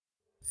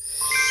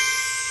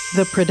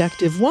The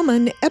Productive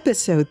Woman,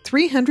 episode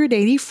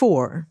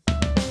 384.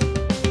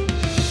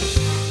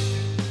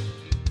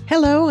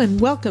 Hello,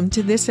 and welcome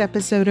to this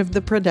episode of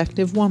The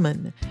Productive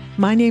Woman.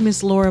 My name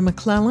is Laura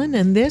McClellan,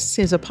 and this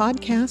is a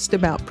podcast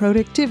about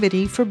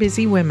productivity for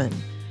busy women.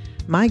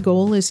 My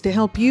goal is to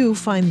help you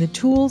find the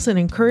tools and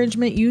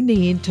encouragement you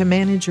need to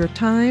manage your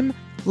time,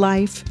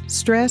 life,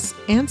 stress,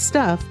 and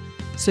stuff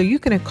so you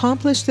can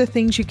accomplish the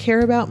things you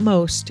care about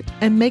most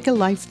and make a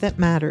life that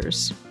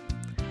matters.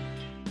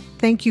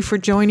 Thank you for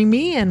joining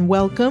me and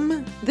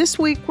welcome. This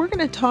week, we're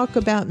going to talk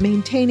about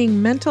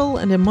maintaining mental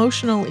and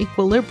emotional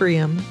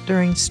equilibrium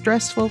during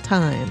stressful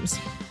times.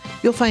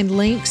 You'll find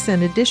links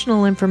and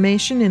additional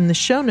information in the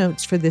show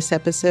notes for this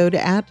episode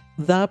at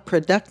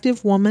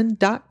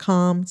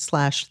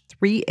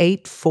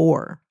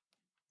theproductivewoman.com/384.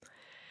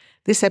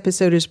 This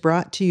episode is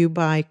brought to you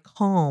by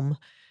Calm.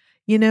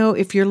 You know,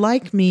 if you're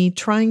like me,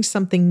 trying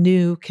something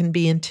new can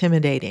be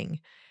intimidating.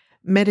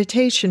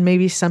 Meditation may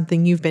be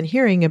something you've been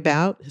hearing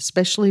about,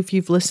 especially if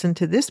you've listened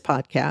to this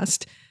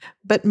podcast,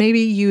 but maybe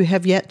you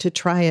have yet to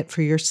try it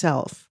for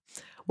yourself.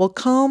 Well,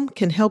 Calm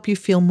can help you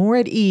feel more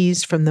at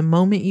ease from the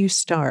moment you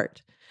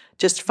start.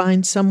 Just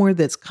find somewhere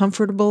that's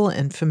comfortable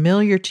and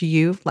familiar to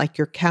you, like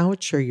your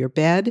couch or your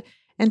bed,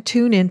 and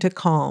tune into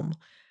Calm.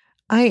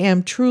 I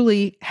am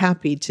truly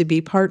happy to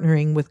be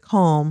partnering with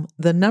Calm,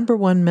 the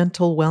 #1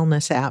 mental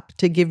wellness app,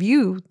 to give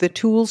you the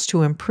tools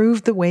to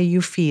improve the way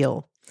you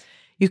feel.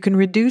 You can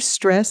reduce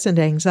stress and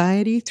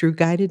anxiety through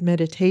guided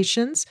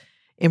meditations,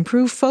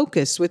 improve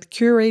focus with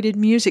curated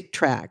music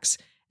tracks,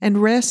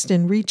 and rest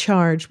and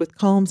recharge with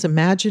Calm's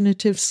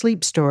imaginative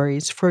sleep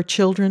stories for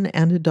children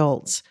and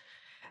adults.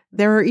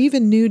 There are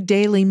even new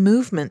daily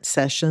movement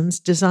sessions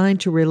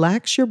designed to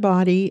relax your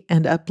body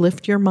and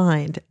uplift your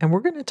mind, and we're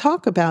going to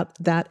talk about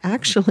that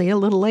actually a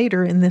little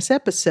later in this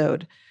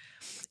episode.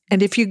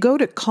 And if you go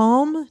to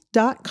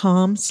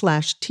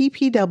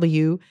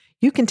calm.com/TPW,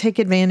 you can take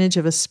advantage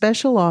of a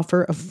special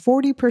offer of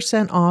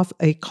 40% off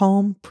a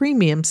Calm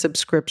premium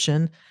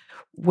subscription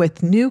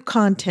with new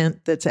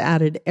content that's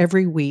added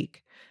every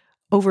week.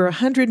 Over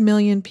 100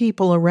 million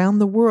people around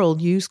the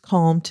world use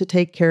Calm to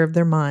take care of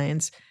their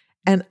minds,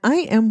 and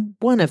I am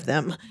one of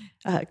them.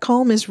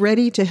 Calm is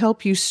ready to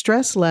help you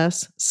stress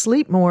less,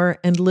 sleep more,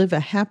 and live a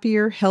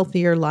happier,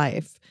 healthier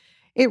life.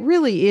 It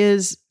really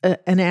is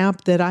an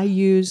app that I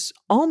use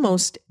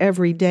almost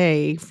every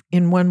day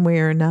in one way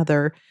or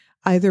another.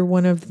 Either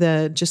one of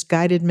the just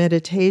guided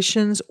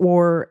meditations,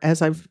 or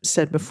as I've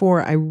said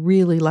before, I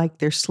really like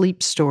their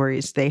sleep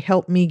stories. They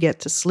help me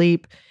get to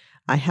sleep.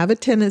 I have a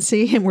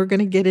tendency, and we're going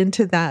to get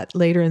into that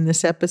later in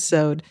this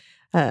episode,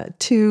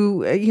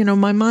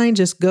 my mind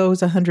just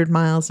goes 100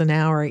 miles an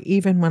hour,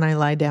 even when I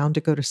lie down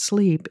to go to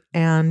sleep.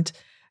 And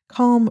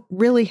Calm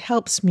really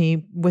helps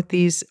me with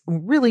these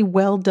really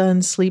well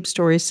done sleep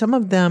stories, some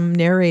of them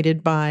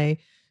narrated by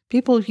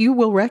people you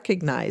will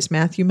recognize,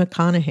 Matthew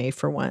McConaughey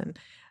for one.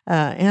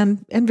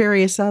 And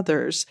various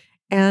others.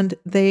 And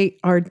they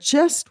are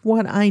just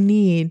what I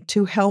need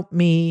to help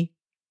me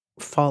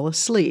fall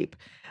asleep.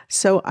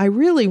 So I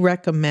really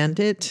recommend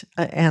it.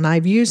 And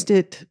I've used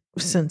it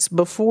since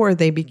before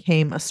they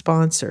became a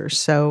sponsor.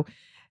 So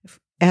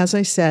as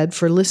I said,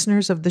 for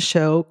listeners of the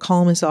show,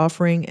 Calm is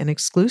offering an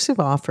exclusive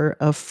offer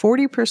of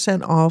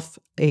 40% off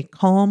a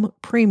Calm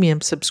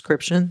premium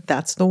subscription.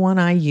 That's the one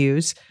I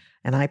use,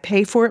 and I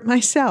pay for it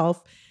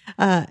myself.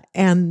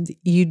 And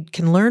you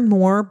can learn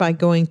more by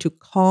going to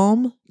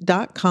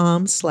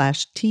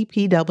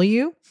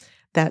calm.com/TPW.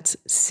 That's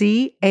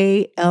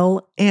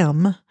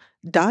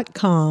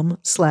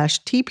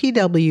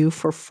CALM.com/TPW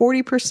for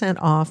 40%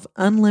 off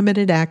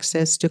unlimited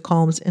access to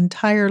Calm's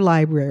entire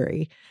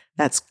library.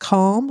 That's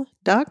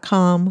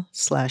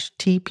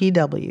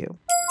calm.com/TPW.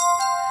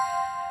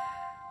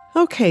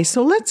 Okay,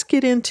 so let's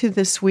get into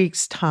this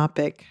week's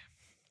topic.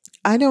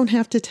 I don't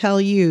have to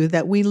tell you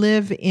that we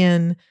live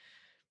in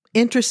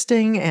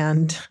interesting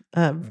and,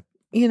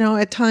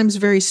 at times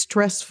very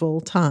stressful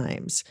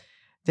times.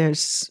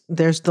 There's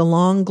the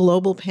long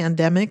global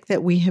pandemic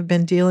that we have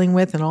been dealing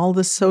with and all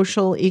the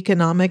social,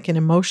 economic, and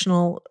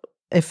emotional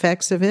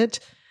effects of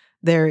it.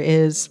 There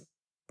is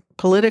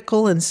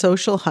political and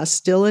social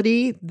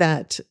hostility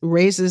that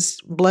raises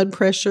blood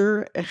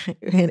pressure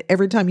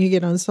every time you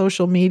get on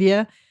social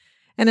media.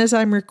 And as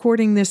I'm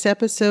recording this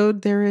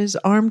episode, there is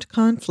armed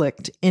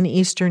conflict in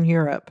Eastern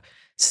Europe.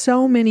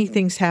 So many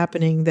things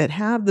happening that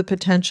have the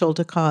potential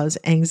to cause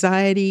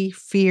anxiety,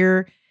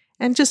 fear,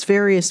 and just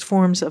various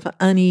forms of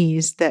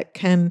unease that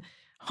can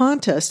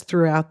haunt us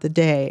throughout the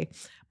day.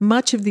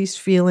 Much of these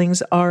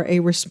feelings are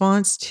a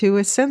response to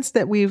a sense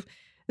that we've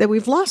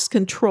lost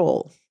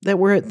control, that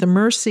we're at the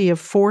mercy of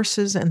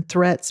forces and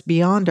threats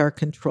beyond our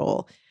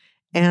control.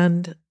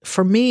 And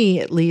for me,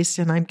 at least,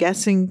 and I'm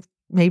guessing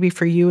maybe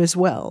for you as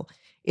well,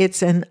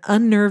 it's an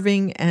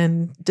unnerving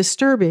and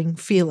disturbing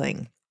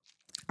feeling.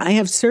 I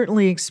have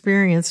certainly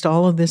experienced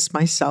all of this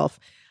myself.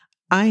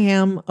 I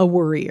am a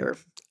worrier.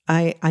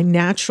 I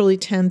naturally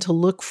tend to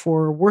look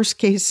for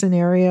worst-case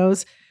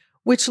scenarios,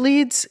 which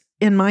leads,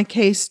 in my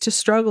case, to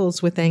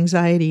struggles with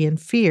anxiety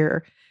and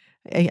fear.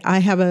 I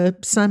have a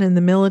son in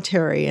the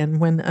military, and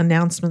when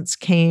announcements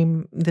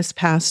came this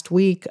past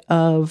week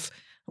of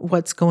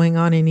what's going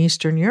on in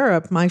Eastern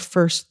Europe, my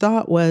first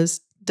thought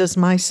was, does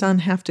my son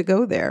have to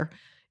go there?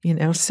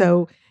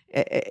 So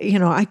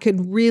I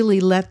could really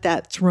let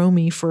that throw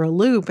me for a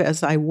loop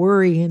as I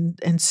worry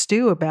and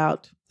stew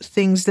about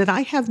things that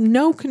I have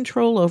no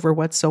control over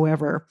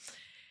whatsoever.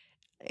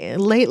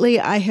 Lately,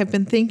 I have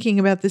been thinking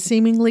about the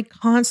seemingly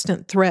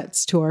constant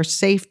threats to our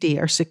safety,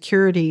 our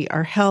security,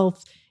 our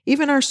health,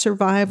 even our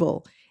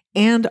survival,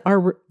 and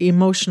our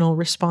emotional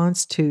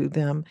response to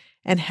them,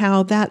 and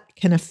how that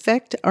can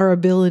affect our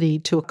ability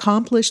to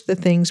accomplish the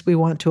things we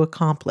want to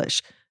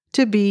accomplish,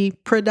 to be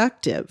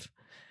productive.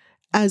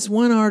 As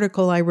one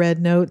article I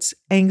read notes,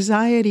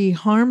 anxiety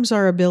harms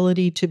our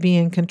ability to be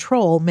in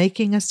control,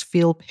 making us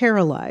feel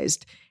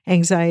paralyzed.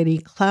 Anxiety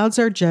clouds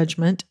our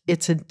judgment.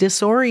 It's a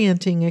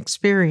disorienting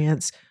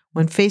experience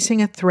when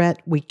facing a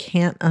threat we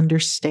can't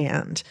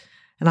understand.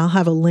 And I'll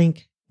have a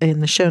link in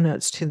the show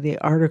notes to the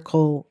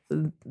article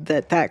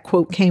that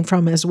quote came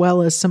from, as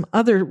well as some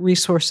other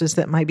resources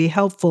that might be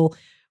helpful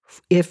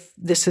if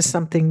this is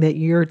something that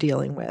you're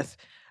dealing with.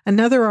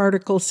 Another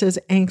article says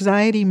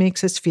anxiety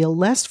makes us feel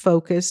less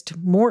focused,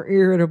 more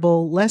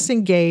irritable, less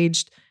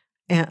engaged,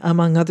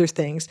 among other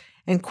things,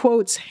 and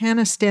quotes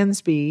Hannah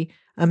Stensby,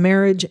 a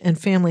marriage and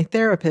family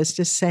therapist,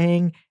 as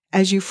saying,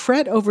 as you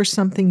fret over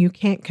something you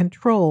can't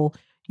control,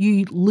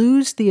 you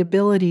lose the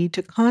ability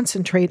to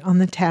concentrate on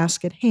the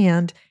task at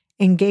hand,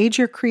 engage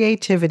your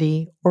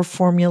creativity, or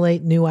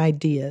formulate new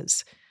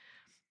ideas.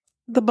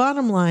 The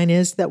bottom line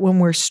is that when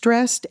we're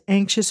stressed,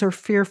 anxious, or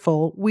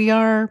fearful, we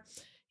are,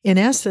 in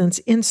essence,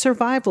 in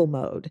survival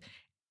mode.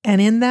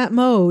 And in that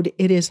mode,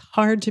 it is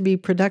hard to be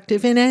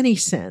productive in any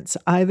sense,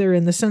 either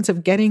in the sense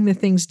of getting the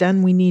things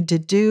done we need to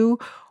do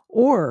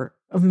or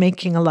of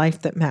making a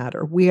life that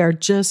matter. We are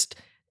just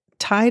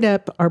tied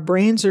up, our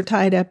brains are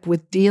tied up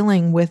with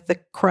dealing with the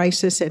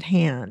crisis at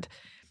hand.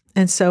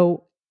 And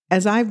so,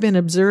 as I've been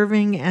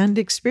observing and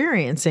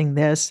experiencing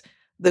this,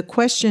 the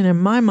question in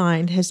my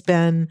mind has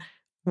been,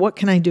 what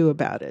can I do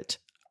about it?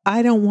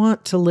 I don't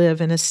want to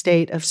live in a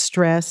state of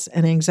stress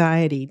and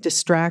anxiety,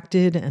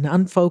 distracted and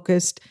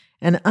unfocused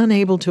and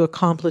unable to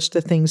accomplish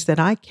the things that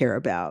I care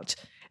about.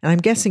 And I'm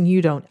guessing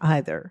you don't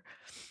either.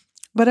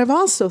 But I've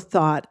also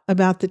thought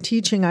about the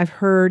teaching I've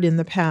heard in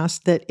the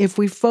past that if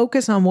we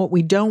focus on what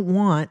we don't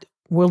want,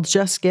 we'll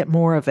just get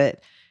more of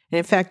it. And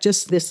in fact,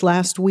 just this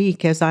last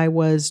week, as I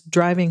was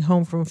driving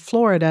home from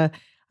Florida,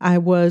 I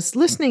was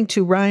listening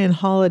to Ryan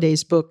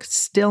Holiday's book,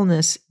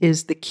 Stillness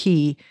is the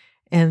Key.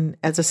 And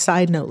as a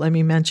side note, let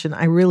me mention,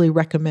 I really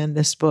recommend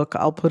this book.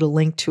 I'll put a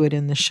link to it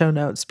in the show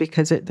notes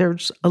because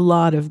there's a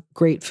lot of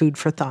great food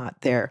for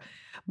thought there.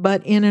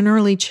 But in an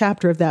early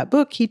chapter of that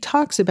book, he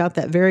talks about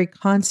that very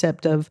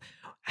concept of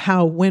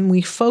how when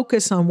we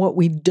focus on what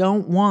we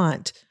don't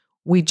want,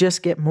 we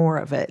just get more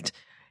of it.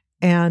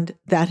 And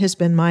that has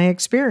been my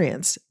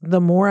experience. The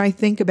more I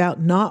think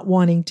about not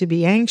wanting to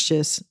be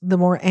anxious, the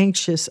more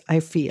anxious I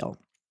feel.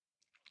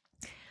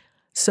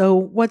 So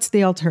what's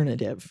the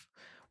alternative?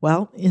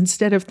 Well,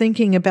 instead of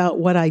thinking about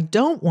what I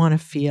don't want to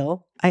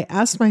feel, I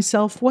ask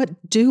myself,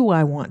 what do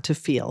I want to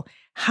feel?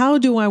 How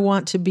do I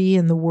want to be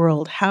in the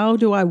world? How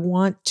do I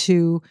want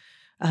to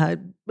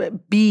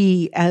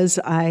be as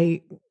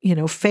I,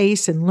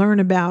 face and learn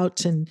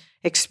about and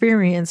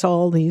experience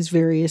all these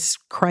various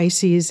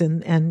crises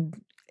and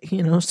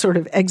sort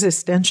of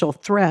existential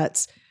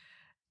threats?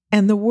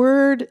 And the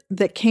word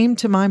that came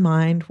to my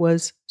mind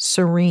was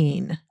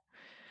serene.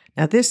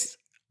 Now, this,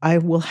 I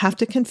will have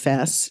to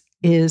confess,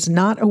 is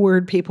not a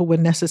word people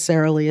would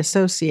necessarily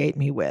associate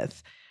me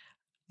with.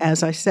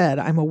 As I said,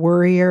 I'm a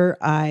worrier.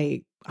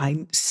 I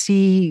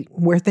see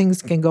where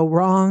things can go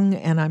wrong,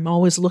 and I'm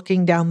always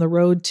looking down the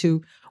road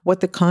to what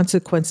the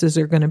consequences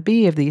are going to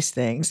be of these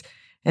things.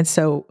 And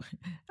so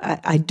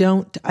I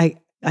don't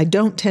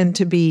tend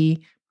to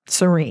be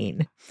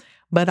serene,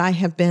 but I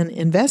have been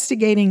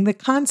investigating the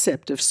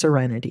concept of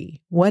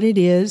serenity, what it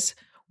is,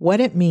 what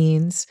it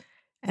means,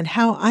 and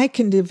how I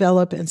can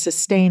develop and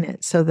sustain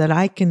it so that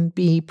I can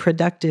be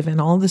productive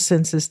in all the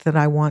senses that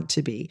I want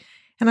to be.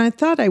 And I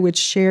thought I would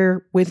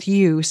share with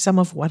you some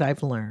of what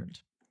I've learned.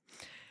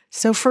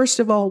 So first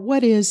of all,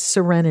 what is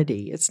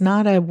serenity? It's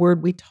not a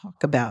word we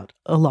talk about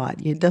a lot.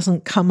 It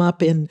doesn't come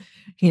up in,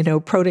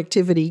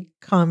 productivity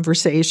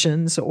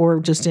conversations or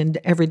just in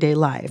everyday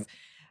life.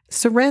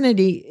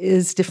 Serenity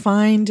is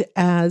defined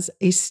as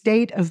a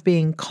state of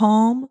being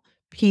calm,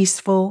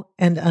 peaceful,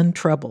 and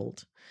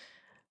untroubled.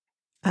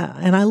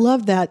 And I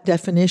love that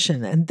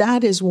definition. And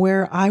that is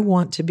where I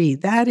want to be.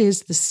 That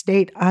is the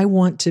state I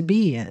want to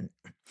be in.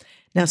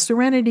 Now,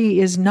 serenity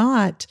is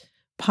not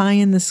pie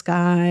in the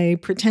sky,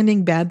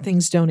 pretending bad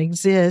things don't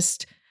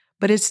exist,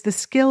 but it's the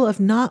skill of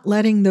not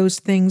letting those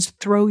things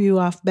throw you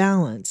off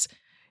balance.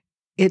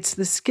 It's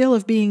the skill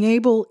of being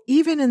able,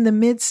 even in the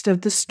midst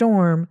of the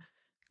storm,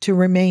 to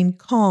remain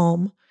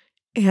calm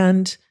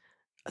and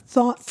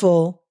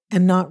thoughtful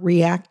and not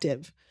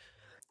reactive.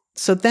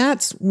 So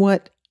that's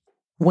what,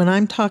 when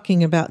I'm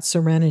talking about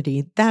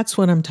serenity, that's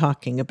what I'm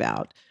talking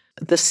about.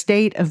 the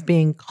state of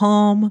being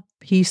calm,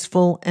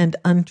 peaceful, and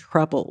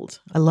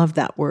untroubled. I love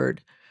that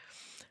word.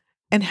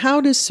 And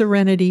how does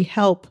serenity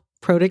help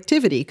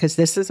productivity? Because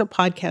this is a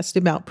podcast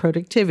about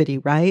productivity,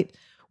 right?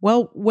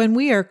 Well, when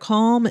we are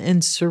calm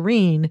and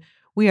serene,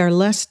 we are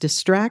less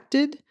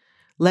distracted,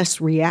 less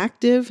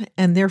reactive,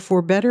 and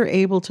therefore better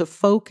able to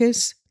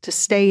focus, to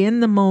stay in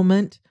the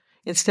moment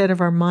instead of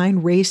our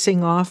mind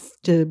racing off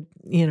to,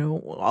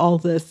 all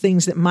the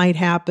things that might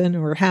happen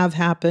or have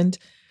happened.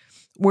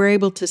 We're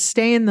able to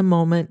stay in the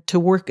moment, to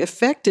work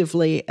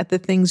effectively at the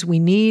things we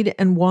need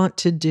and want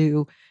to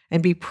do,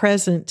 and be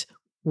present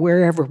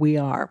wherever we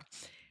are.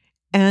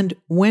 And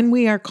when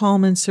we are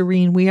calm and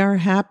serene, we are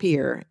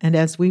happier. And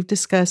as we've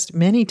discussed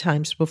many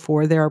times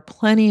before, there are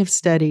plenty of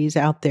studies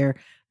out there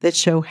that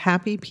show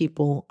happy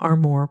people are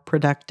more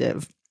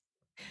productive.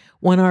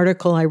 One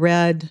article I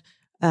read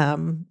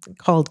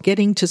called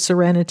Getting to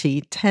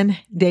Serenity, 10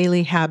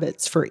 Daily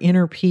Habits for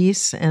Inner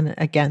Peace. And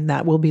again,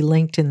 that will be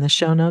linked in the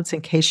show notes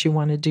in case you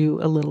want to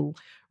do a little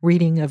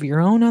reading of your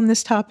own on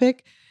this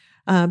topic.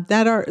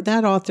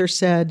 That author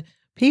said,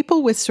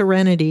 people with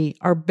serenity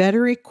are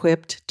better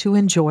equipped to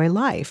enjoy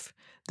life.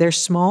 Their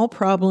small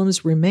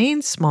problems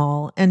remain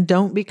small and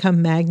don't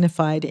become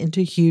magnified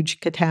into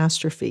huge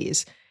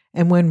catastrophes.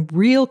 And when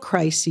real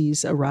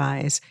crises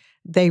arise,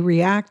 they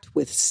react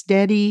with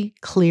steady,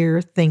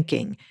 clear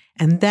thinking.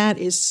 And that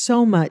is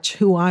so much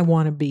who I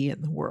want to be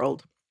in the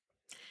world.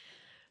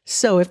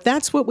 So if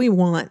that's what we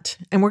want,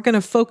 and we're going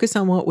to focus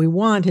on what we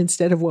want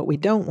instead of what we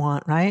don't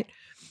want, right?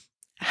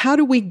 How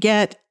do we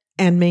get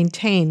and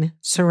maintain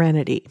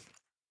serenity?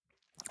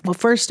 Well,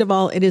 first of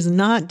all, it is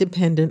not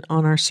dependent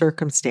on our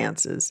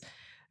circumstances.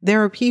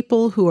 There are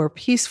people who are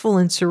peaceful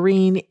and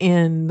serene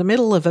in the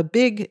middle of a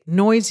big,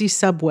 noisy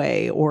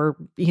subway or,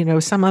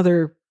 some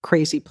other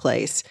crazy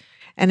place.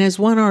 And as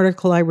one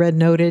article I read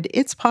noted,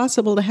 it's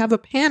possible to have a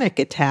panic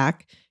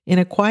attack in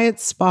a quiet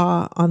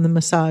spa on the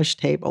massage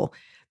table.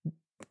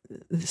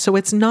 So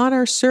it's not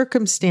our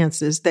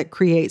circumstances that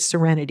create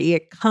serenity.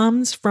 It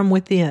comes from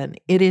within.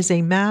 It is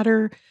a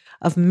matter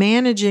of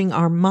managing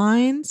our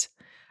minds,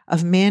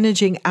 of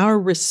managing our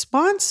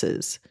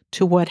responses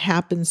to what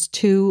happens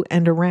to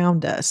and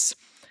around us.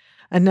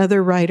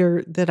 Another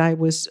writer that I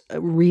was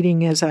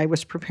reading as I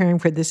was preparing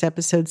for this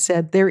episode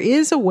said, there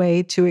is a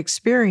way to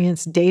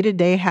experience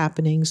day-to-day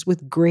happenings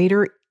with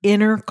greater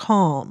inner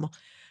calm,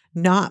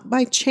 not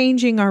by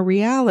changing our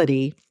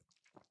reality,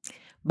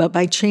 but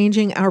by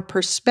changing our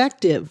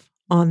perspective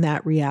on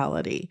that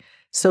reality.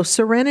 So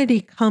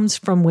serenity comes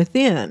from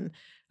within.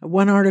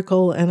 One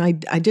article, and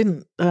I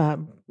didn't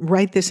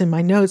write this in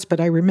my notes,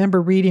 but I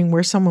remember reading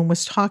where someone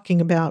was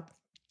talking about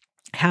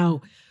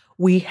how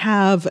we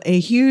have a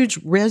huge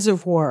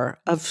reservoir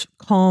of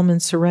calm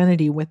and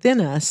serenity within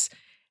us.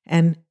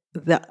 And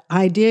the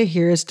idea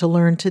here is to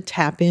learn to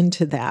tap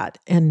into that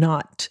and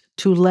not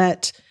to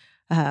let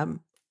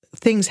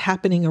things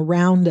happening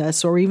around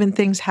us or even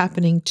things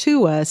happening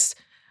to us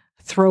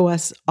throw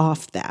us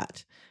off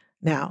that.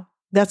 Now,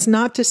 that's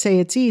not to say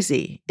it's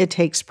easy. It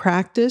takes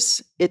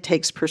practice, it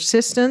takes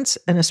persistence,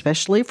 and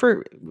especially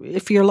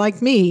if you're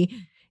like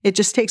me, it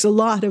just takes a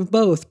lot of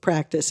both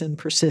practice and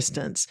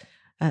persistence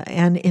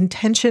and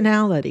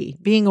intentionality,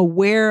 being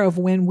aware of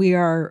when we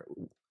are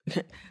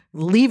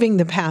leaving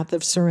the path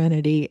of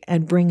serenity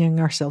and bringing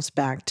ourselves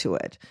back to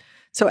it.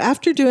 So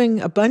after doing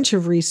a bunch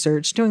of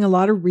research, doing a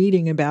lot of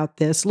reading about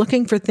this,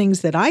 looking for things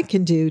that I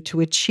can do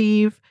to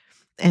achieve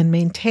and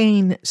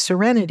maintain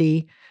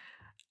serenity,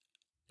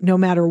 no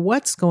matter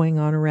what's going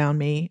on around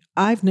me,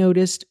 I've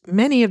noticed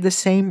many of the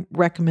same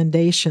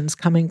recommendations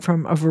coming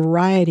from a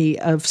variety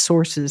of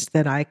sources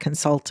that I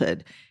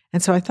consulted.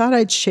 And so I thought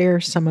I'd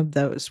share some of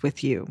those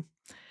with you.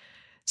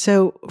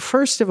 So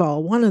first of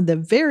all, one of the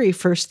very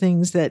first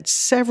things that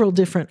several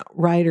different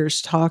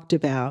writers talked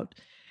about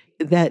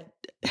that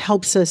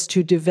helps us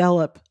to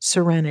develop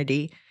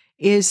serenity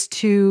is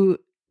to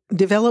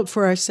develop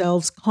for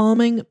ourselves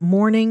calming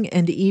morning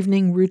and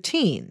evening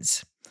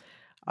routines.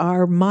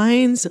 Our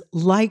minds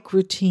like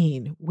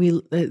routine.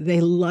 They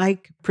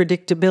like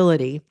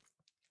predictability.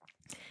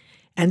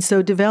 And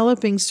so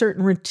developing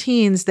certain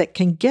routines that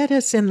can get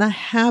us in the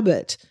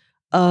habit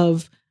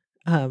of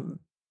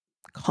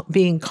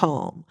being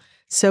calm.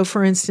 So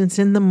for instance,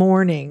 in the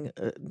morning,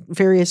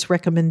 various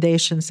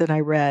recommendations that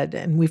I read,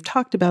 and we've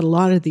talked about a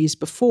lot of these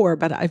before,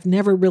 but I've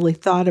never really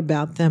thought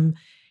about them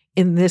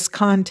in this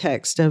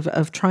context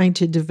of trying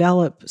to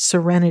develop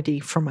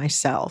serenity for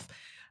myself.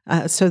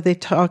 So they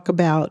talk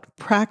about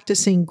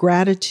practicing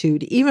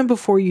gratitude even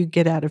before you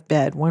get out of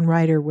bed. One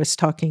writer was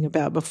talking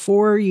about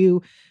before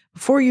you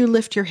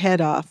lift your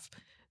head off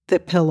the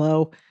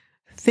pillow,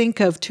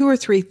 think of 2 or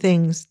 3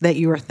 things that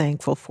you are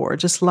thankful for.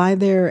 Just lie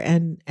there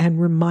and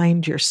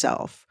remind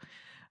yourself.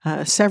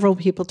 Several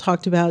people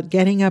talked about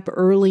getting up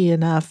early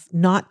enough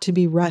not to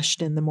be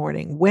rushed in the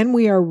morning. When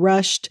we are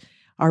rushed,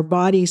 our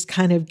bodies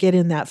kind of get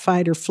in that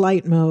fight or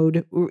flight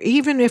mode,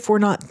 even if we're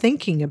not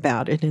thinking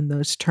about it in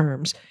those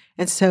terms.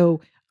 And so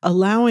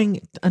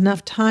allowing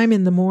enough time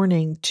in the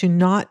morning to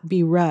not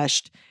be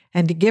rushed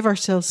and to give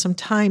ourselves some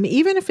time,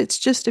 even if it's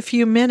just a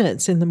few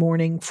minutes in the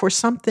morning, for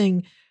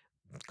something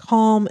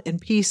calm and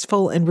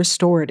peaceful and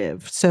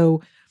restorative.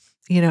 So,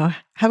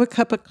 have a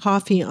cup of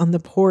coffee on the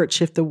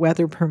porch if the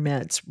weather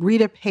permits.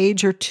 Read a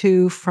page or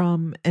two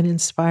from an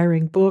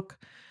inspiring book,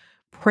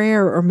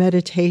 prayer or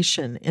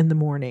meditation in the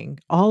morning.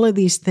 All of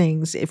these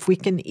things, if we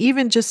can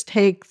even just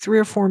take 3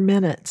 or 4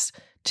 minutes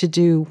to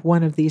do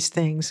one of these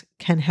things,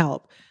 can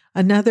help.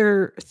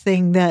 Another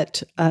thing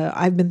that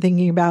I've been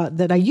thinking about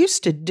that I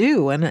used to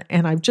do, and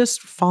I've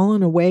just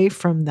fallen away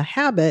from the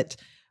habit,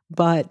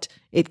 but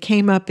it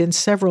came up in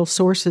several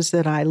sources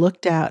that I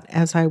looked at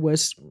as I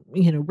was,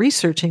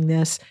 researching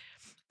this.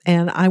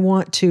 And I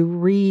want to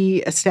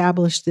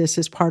reestablish this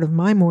as part of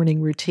my morning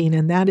routine.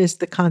 And that is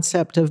the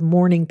concept of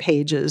morning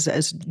pages,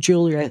 as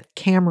Julia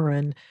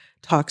Cameron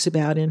talks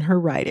about in her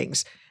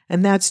writings.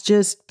 And that's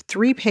just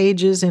 3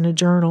 pages in a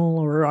journal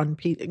or on,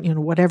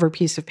 whatever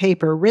piece of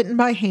paper, written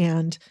by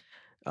hand,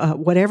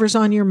 whatever's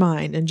on your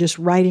mind, and just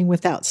writing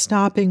without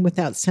stopping,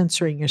 without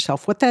censoring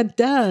yourself. What that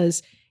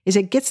does is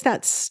it gets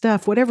that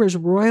stuff, whatever's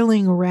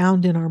roiling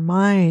around in our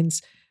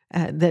minds,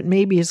 that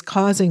maybe is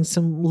causing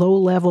some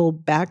low-level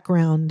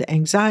background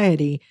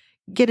anxiety,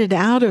 get it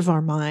out of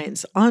our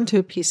minds onto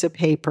a piece of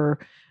paper,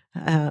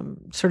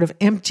 sort of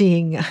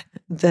emptying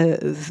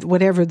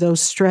whatever those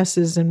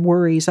stresses and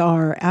worries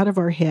are out of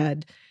our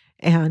head,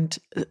 and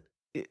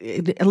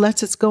it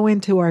lets us go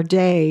into our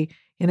day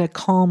in a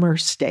calmer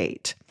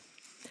state.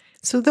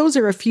 So those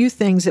are a few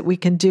things that we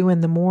can do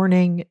in the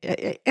morning.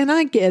 And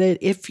I get it.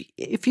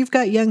 If you've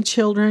got young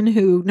children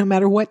who, no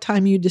matter what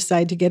time you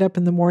decide to get up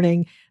in the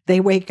morning, they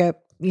wake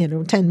up,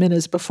 10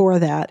 minutes before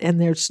that,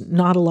 and there's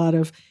not a lot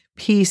of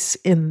peace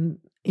in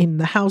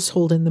the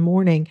household in the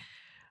morning.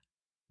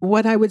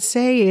 What I would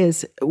say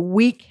is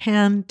we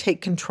can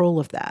take control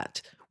of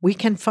that. We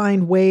can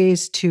find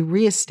ways to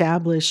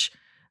reestablish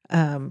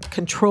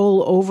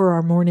control over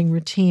our morning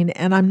routine.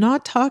 And I'm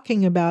not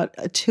talking about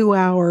a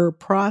 2-hour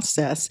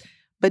process,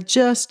 but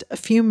just a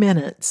few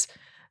minutes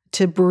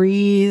to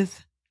breathe,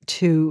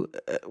 to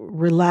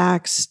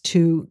relax,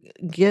 to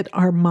get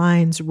our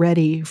minds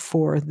ready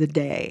for the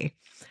day.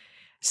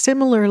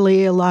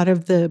 Similarly, a lot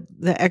of the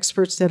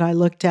experts that I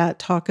looked at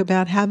talk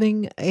about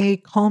having a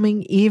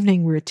calming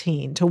evening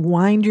routine to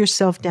wind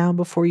yourself down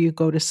before you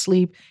go to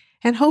sleep,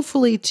 and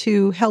hopefully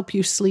to help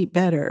you sleep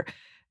better.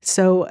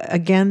 So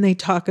again, they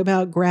talk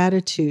about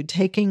gratitude,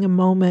 taking a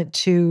moment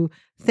to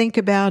think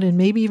about and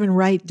maybe even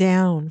write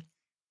down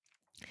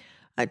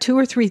 2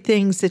 or 3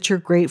 things that you're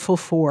grateful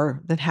for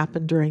that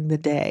happened during the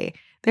day.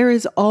 There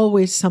is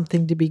always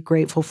something to be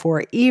grateful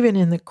for, even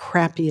in the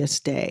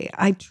crappiest day.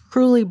 I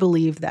truly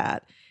believe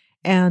that.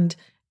 And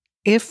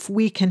if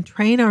we can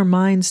train our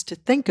minds to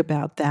think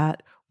about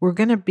that, we're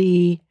going to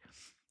be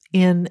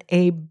in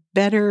a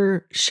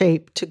better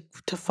shape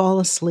to fall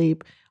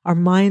asleep. Our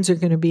minds are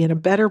going to be in a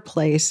better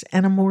place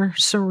and a more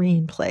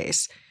serene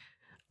place.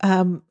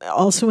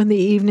 Also in the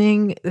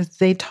evening,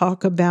 they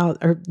talk about,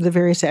 or the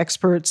various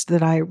experts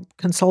that I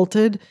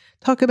consulted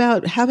talk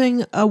about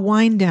having a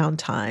wind down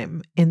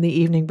time in the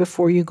evening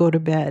before you go to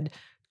bed,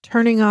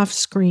 turning off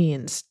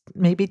screens,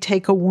 maybe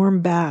take a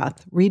warm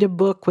bath, read a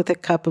book with a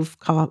cup of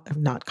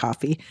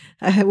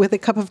with a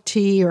cup of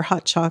tea or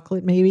hot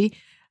chocolate maybe,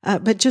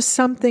 but just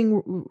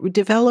something,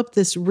 develop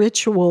this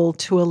ritual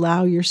to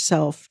allow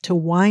yourself to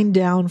wind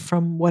down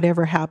from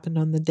whatever happened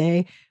on the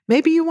day.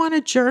 Maybe you want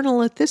to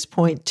journal at this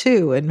point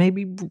too, and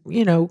maybe,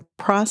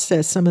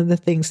 process some of the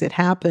things that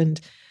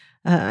happened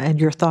and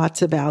your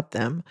thoughts about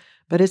them.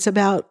 But it's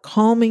about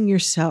calming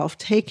yourself,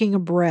 taking a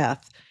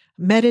breath.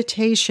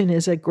 Meditation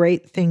is a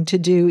great thing to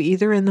do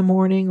either in the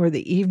morning or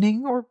the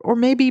evening, or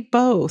maybe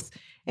both.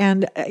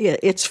 And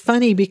it's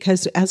funny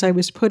because as I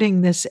was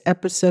putting this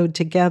episode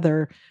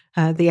together,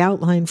 the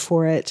outline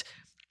for it,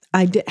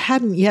 I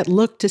hadn't yet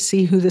looked to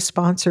see who the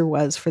sponsor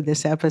was for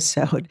this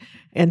episode.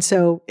 And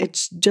so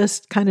it's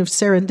just kind of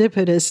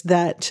serendipitous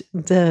that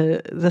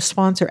the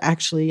sponsor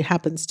actually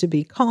happens to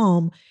be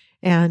Calm,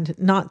 and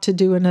not to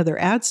do another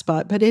ad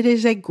spot, but it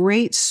is a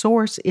great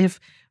source if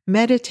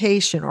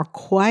meditation or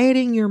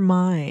quieting your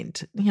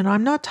mind.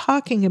 I'm not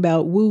talking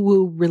about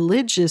woo-woo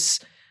religious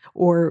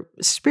or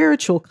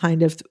spiritual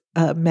kind of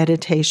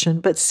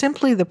meditation, but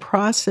simply the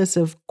process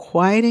of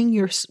quieting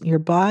your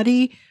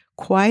body,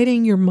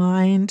 quieting your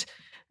mind,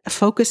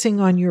 focusing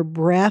on your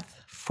breath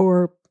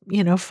for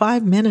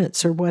 5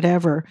 minutes or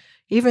whatever.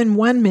 Even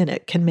 1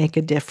 minute can make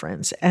a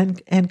difference.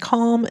 And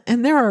Calm,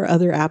 and there are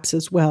other apps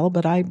as well,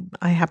 but I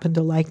happen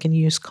to like and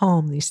use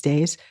Calm these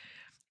days,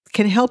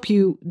 can help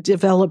you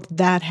develop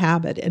that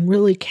habit and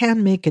really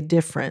can make a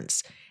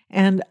difference.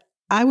 And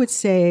I would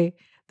say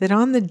that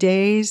on the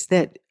days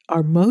that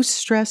are most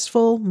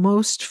stressful,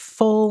 most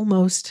full,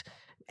 most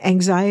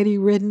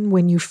anxiety-ridden,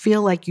 when you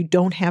feel like you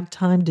don't have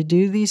time to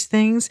do these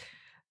things,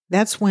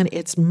 that's when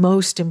it's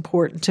most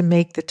important to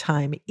make the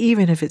time,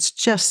 even if it's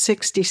just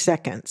 60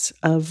 seconds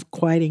of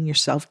quieting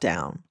yourself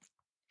down.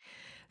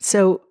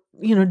 So,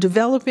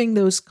 developing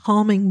those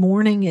calming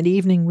morning and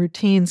evening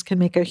routines can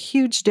make a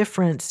huge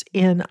difference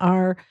in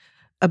our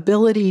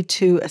ability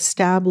to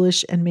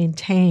establish and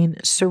maintain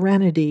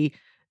serenity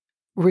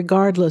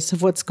regardless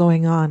of what's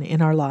going on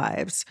in our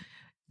lives.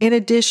 In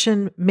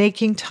addition,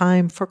 making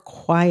time for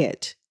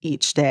quiet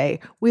each day.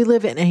 We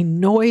live in a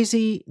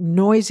noisy,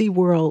 noisy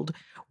world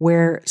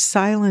where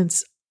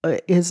silence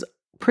is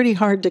pretty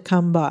hard to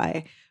come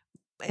by.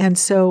 And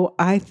so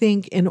I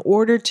think in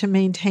order to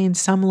maintain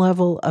some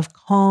level of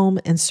calm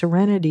and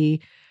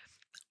serenity,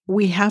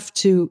 we have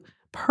to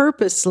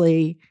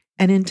purposely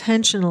and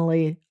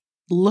intentionally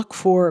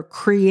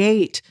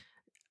create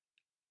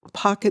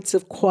pockets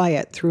of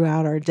quiet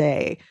throughout our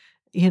day.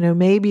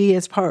 Maybe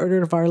as part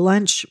of our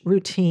lunch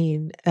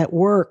routine at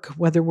work,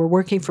 whether we're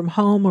working from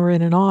home or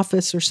in an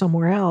office or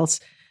somewhere else,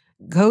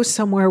 go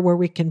somewhere where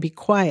we can be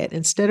quiet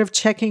instead of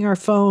checking our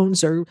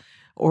phones or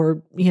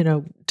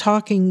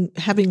talking,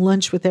 having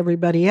lunch with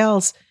everybody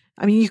else.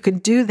 I mean, you can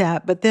do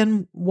that, but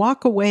then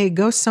walk away,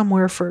 go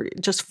somewhere for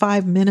just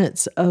 5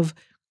 minutes of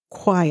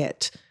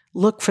quiet.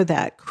 Look for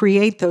that.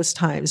 Create those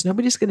times.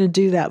 Nobody's going to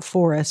do that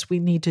for us. We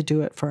need to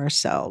do it for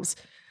ourselves.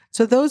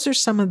 So those are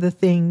some of the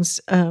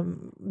things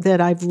that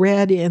I've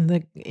read in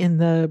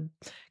the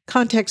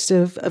context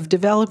of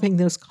developing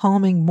those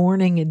calming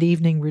morning and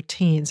evening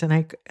routines.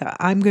 And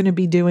I'm going to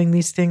be doing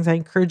these things. I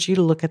encourage you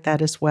to look at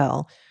that as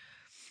well.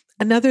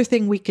 Another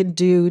thing we can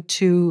do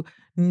to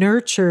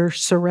nurture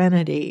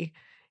serenity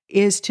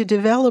is to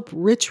develop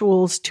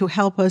rituals to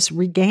help us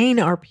regain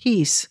our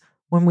peace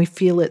when we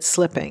feel it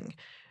slipping.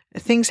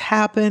 Things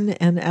happen,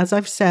 and as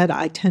I've said,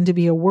 I tend to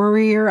be a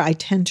worrier. I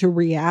tend to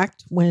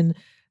react when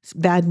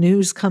bad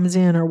news comes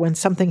in or when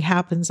something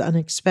happens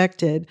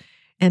unexpected.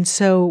 And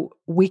so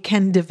we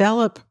can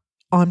develop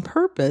on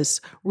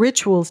purpose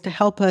rituals to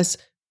help us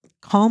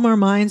calm our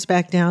minds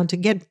back down, to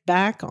get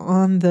back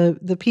on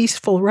the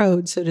peaceful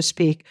road, so to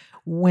speak,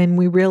 when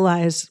we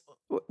realize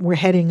we're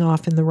heading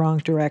off in the wrong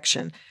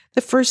direction.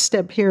 The first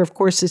step here, of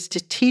course, is to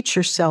teach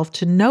yourself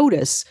to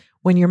notice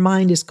when your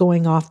mind is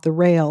going off the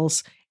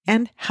rails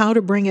and how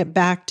to bring it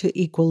back to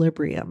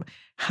equilibrium,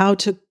 how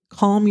to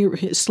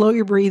slow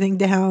your breathing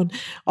down,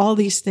 all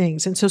these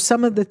things. And so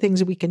some of the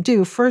things we can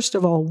do, first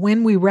of all,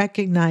 when we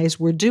recognize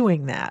we're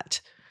doing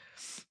that,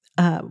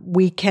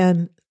 we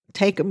can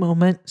take a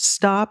moment,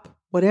 stop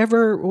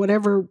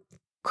whatever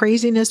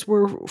craziness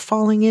we're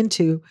falling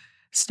into,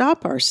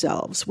 stop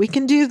ourselves. We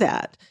can do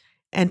that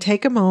and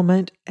take a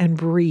moment and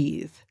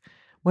breathe.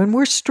 When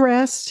we're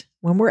stressed,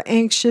 when we're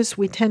anxious,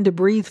 we tend to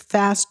breathe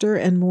faster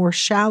and more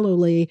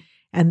shallowly,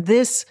 and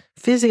this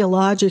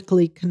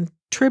physiologically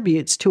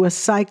contributes to a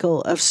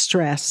cycle of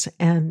stress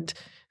and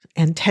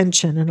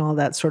tension and all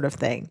that sort of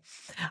thing.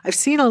 I've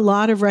seen a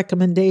lot of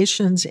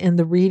recommendations in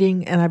the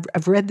reading, and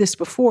I've read this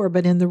before,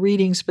 but in the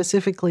reading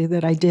specifically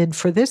that I did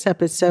for this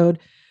episode,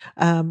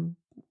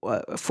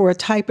 for a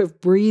type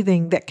of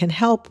breathing that can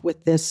help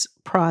with this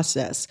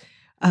process.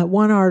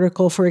 One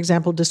article, for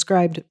example,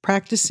 described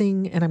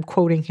practicing, and I'm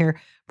quoting here,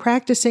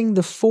 practicing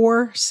the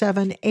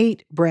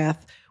 4-7-8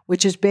 breath,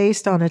 which is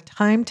based on a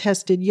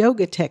time-tested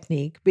yoga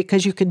technique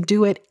because you can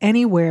do it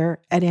anywhere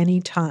at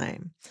any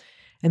time.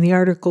 And the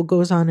article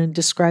goes on and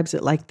describes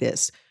it like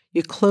this.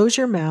 You close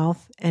your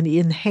mouth and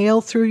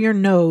inhale through your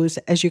nose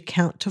as you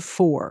count to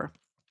 4.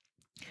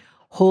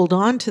 Hold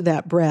on to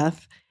that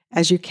breath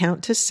as you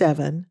count to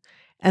 7,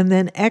 and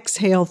then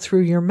exhale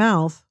through your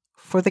mouth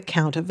for the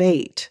count of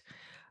 8.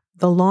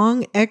 The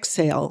long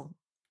exhale,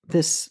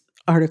 this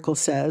article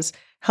says,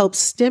 helps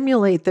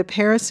stimulate the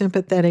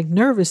parasympathetic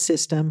nervous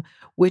system,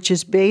 which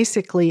is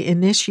basically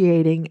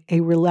initiating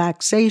a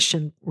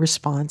relaxation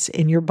response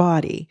in your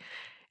body.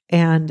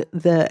 And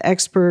the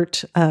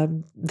expert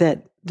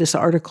that this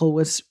article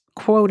was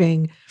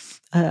quoting,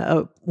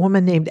 a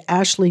woman named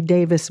Ashley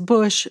Davis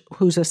Bush,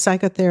 who's a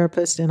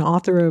psychotherapist and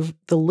author of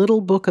The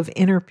Little Book of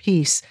Inner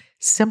Peace,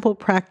 Simple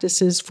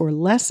Practices for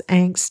Less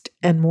Angst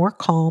and More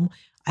Calm.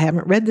 I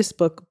haven't read this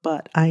book,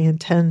 but I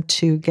intend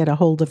to get a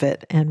hold of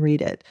it and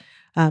read it.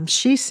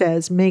 She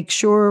says, make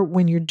sure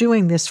when you're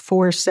doing this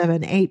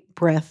 4-7-8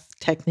 breath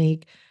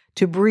technique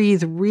to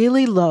breathe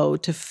really low,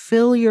 to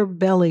fill your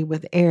belly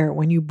with air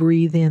when you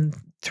breathe in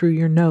through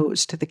your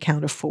nose to the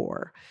count of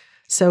 4.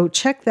 So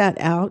check that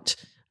out.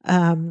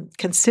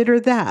 Consider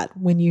that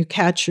when you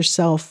catch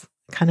yourself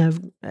kind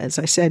of, as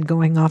I said,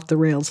 going off the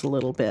rails a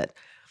little bit.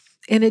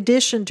 In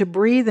addition to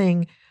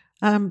breathing,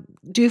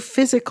 do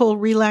physical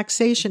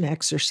relaxation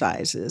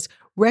exercises.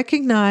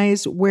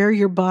 Recognize where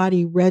your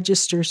body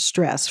registers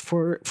stress.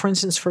 For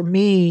instance, for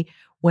me,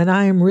 when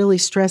I am really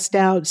stressed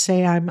out,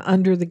 say I'm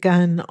under the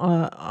gun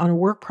on a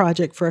work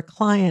project for a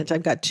client,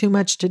 I've got too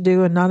much to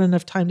do and not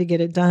enough time to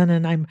get it done,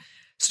 and I'm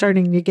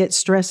starting to get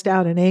stressed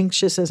out and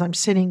anxious as I'm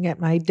sitting at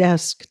my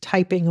desk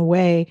typing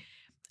away,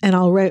 and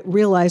I'll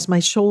realize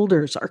my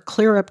shoulders are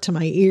clear up to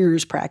my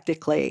ears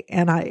practically,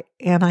 and I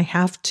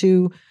have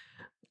to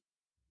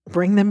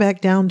bring them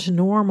back down to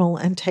normal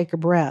and take a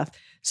breath.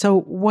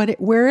 So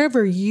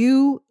wherever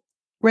you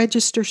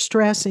register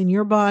stress in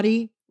your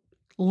body,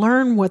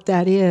 learn what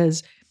that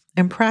is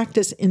and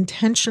practice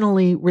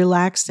intentionally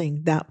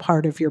relaxing that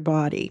part of your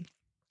body.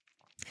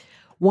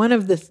 One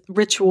of the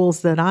rituals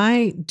that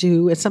I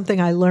do is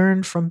something I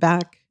learned from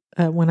back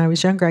when I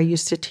was younger. I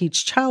used to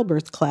teach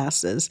childbirth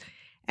classes,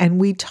 and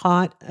we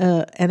taught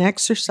an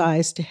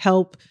exercise to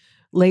help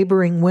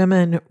laboring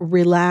women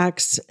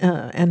relax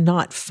and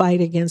not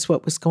fight against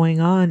what was going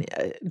on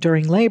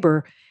during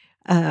labor.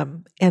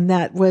 And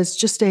that was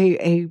just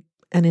an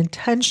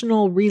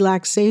intentional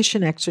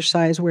relaxation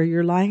exercise where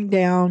you're lying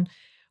down,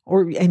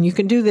 and you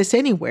can do this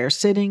anywhere,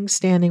 sitting,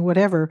 standing,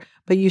 whatever,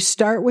 but you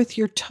start with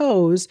your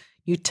toes,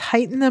 you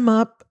tighten them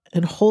up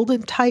and hold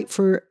it tight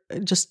for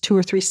just 2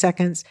 or 3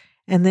 seconds,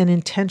 and then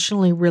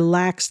intentionally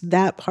relax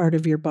that part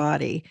of your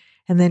body.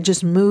 And then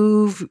just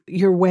move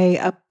your way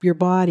up your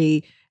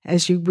body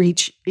as you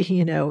reach,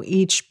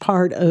 each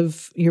part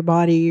of your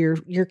body,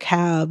 your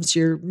calves,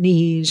 your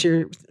knees,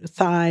 your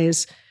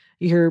thighs,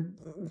 your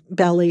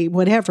belly,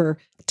 whatever.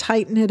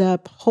 Tighten it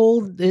up,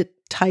 hold it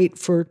tight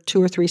for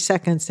 2 or 3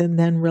 seconds, and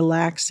then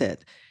relax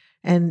it.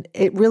 And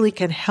it really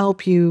can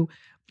help you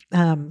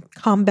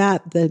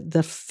combat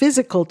the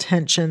physical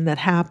tension that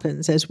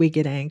happens as we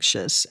get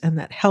anxious, and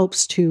that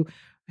helps to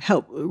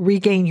help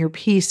regain your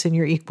peace and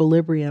your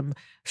equilibrium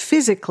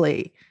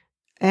physically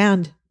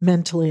and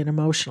mentally and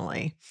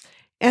emotionally.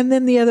 And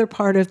then the other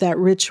part of that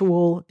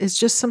ritual is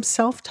just some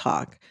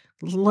self-talk.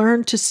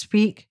 Learn to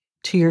speak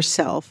to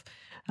yourself,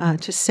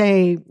 to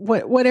say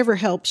whatever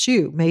helps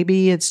you.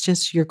 Maybe it's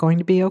just you're going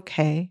to be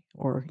okay,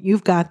 or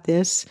you've got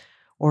this,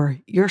 or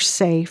you're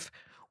safe.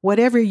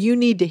 Whatever you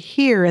need to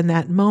hear in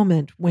that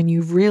moment when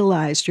you've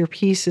realized your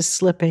peace is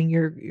slipping,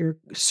 your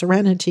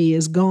serenity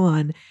is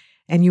gone,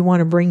 and you want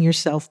to bring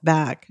yourself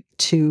back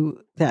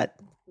to that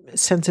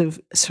sense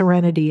of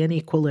serenity and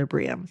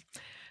equilibrium.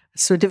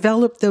 So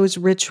develop those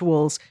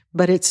rituals,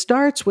 but it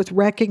starts with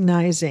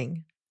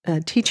recognizing,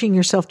 teaching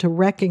yourself to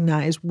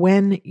recognize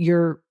when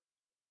your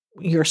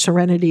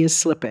serenity is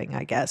slipping,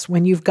 I guess,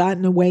 when you've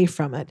gotten away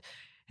from it,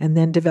 and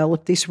then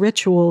develop these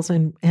rituals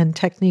and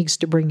techniques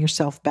to bring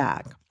yourself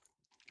back.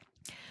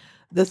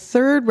 The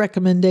third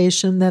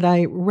recommendation that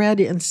I read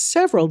in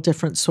several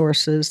different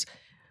sources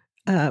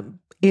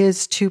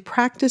is to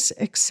practice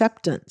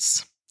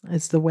acceptance,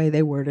 is the way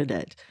they worded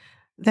it.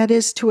 That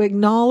is to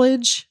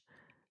acknowledge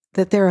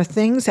that there are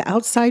things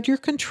outside your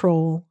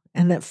control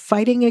and that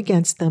fighting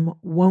against them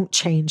won't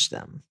change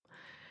them.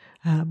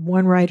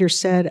 One writer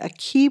said, a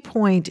key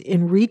point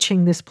in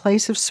reaching this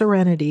place of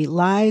serenity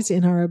lies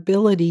in our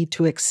ability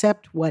to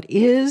accept what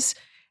is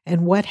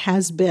and what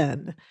has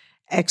been.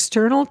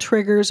 External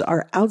triggers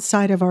are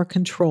outside of our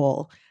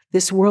control.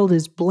 This world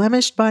is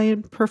blemished by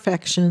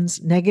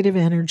imperfections, negative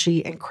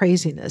energy, and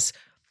craziness.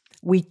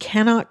 We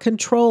cannot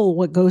control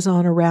what goes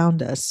on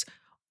around us,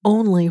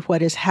 only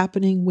what is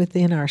happening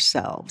within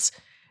ourselves.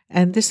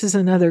 And this is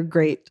another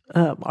great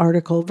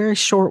article, very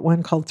short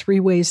one, called 3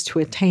 Ways to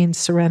Attain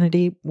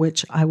Serenity,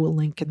 which I will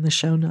link in the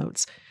show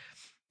notes.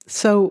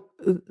 So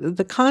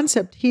the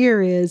concept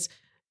here is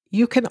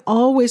you can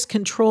always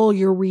control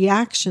your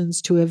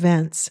reactions to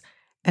events,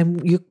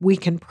 and we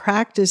can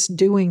practice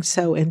doing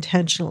so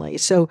intentionally.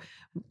 So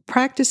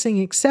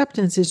practicing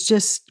acceptance is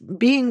just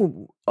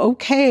being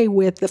okay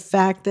with the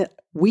fact that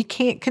we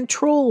can't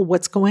control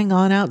what's going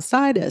on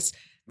outside us.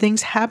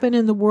 Things happen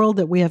in the world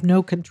that we have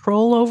no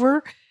control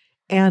over.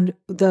 And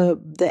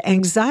the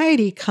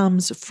anxiety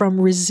comes from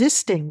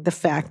resisting the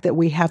fact that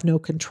we have no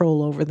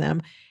control over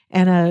them,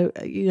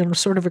 and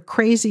sort of a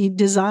crazy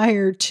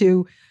desire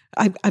to,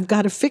 I've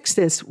got to fix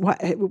this.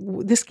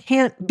 This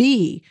can't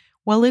be.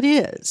 Well, it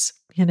is.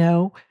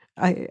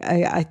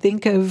 I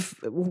think of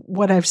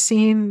what I've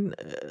seen,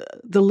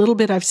 the little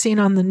bit I've seen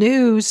on the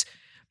news.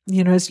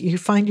 As you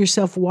find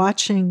yourself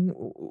watching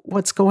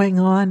what's going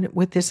on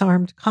with this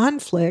armed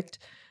conflict,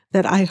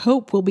 that I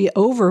hope will be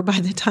over by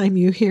the time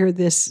you hear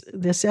this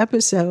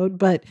episode.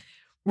 But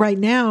right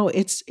now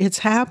it's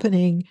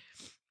happening,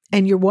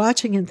 and you're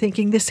watching and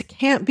thinking, this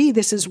can't be,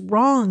 this is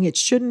wrong, it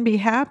shouldn't be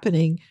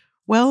happening.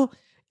 Well,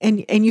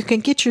 and you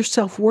can get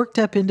yourself worked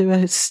up into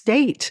a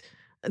state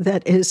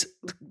that is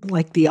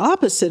like the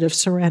opposite of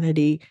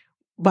serenity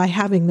by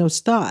having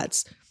those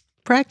thoughts.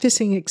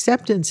 Practicing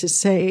acceptance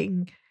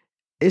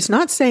is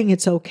not saying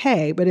it's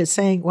okay, but it's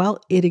saying, well,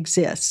 it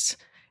exists.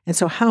 And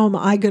so how am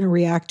I going to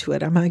react to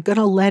it? Am I going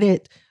to let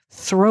it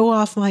throw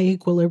off my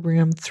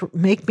equilibrium,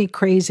 make me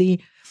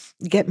crazy,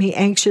 get me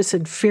anxious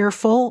and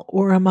fearful?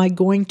 Or am I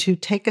going to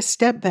take a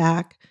step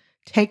back,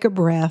 take a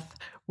breath,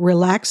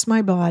 relax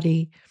my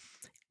body,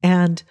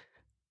 and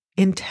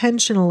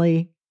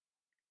intentionally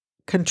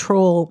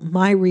control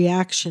my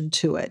reaction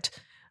to it?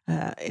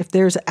 If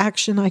there's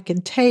action I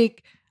can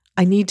take,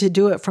 I need to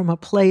do it from a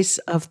place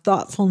of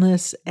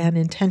thoughtfulness and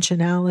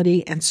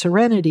intentionality and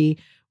serenity,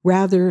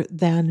 rather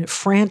than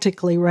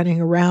frantically running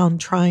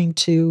around trying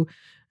to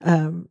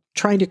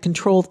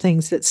control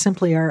things that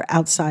simply are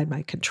outside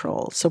my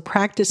control. So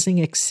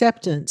practicing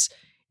acceptance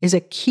is a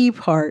key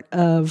part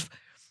of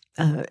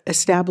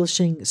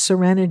establishing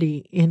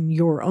serenity in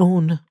your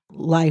own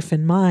life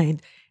and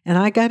mind. And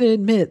I got to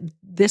admit,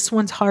 this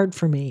one's hard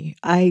for me.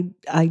 I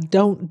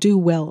don't do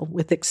well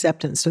with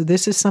acceptance. So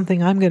this is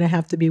something I'm going to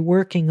have to be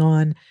working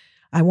on.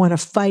 I want to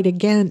fight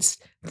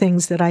against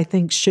things that I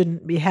think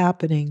shouldn't be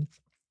happening,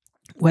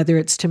 whether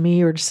it's to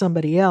me or to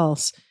somebody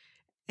else,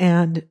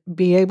 and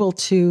be able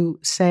to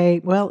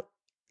say, well,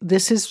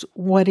 this is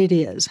what it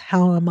is.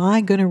 How am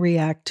I going to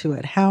react to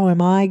it? How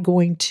am I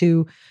going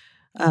to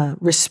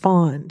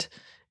respond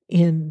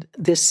in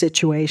this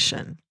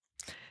situation?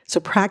 So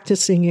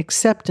practicing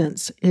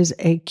acceptance is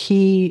a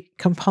key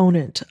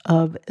component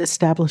of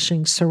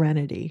establishing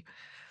serenity.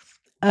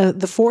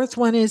 The fourth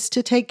one is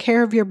to take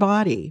care of your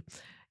body.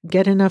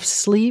 Get enough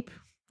sleep.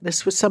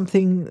 This was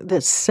something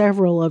that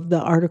several of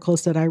the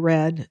articles that I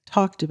read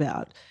talked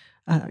about.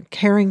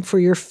 Caring for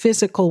your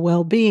physical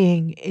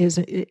well-being is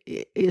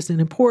an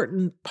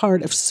important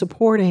part of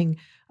supporting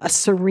a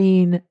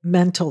serene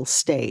mental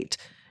state.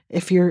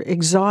 If you're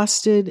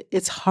exhausted,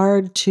 it's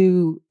hard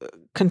to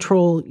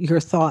control your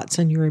thoughts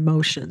and your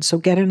emotions. So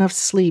get enough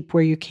sleep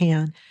where you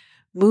can.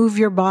 Move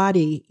your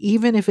body,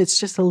 even if it's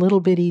just a little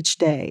bit each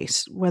day,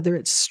 whether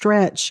it's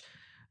stretch,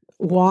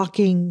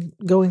 walking,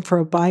 going for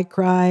a bike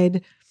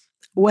ride,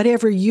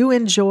 whatever you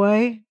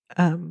enjoy,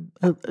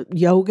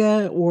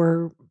 yoga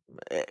or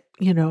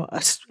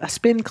a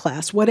spin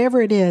class,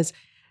 whatever it is.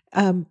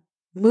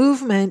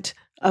 Movement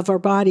of our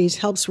bodies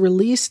helps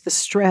release the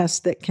stress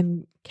that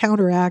can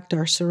counteract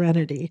our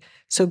serenity.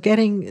 So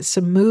getting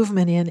some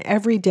movement in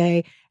every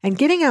day and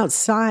getting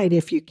outside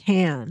if you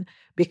can,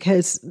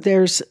 because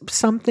there's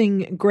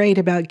something great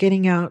about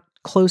getting out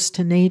close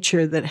to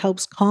nature that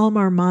helps calm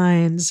our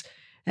minds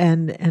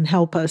and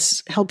helps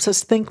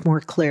us think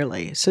more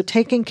clearly. So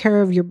taking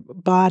care of your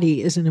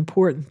body is an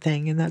important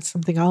thing, and that's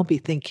something I'll be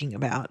thinking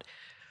about.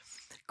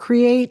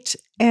 Create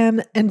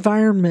an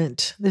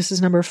environment. This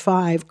is number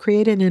 5.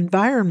 Create an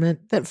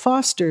environment that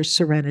fosters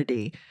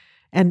serenity.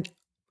 And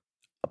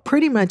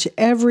pretty much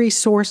every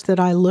source that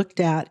I looked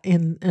at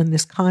in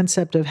this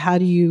concept of how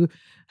do you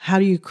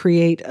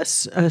create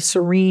a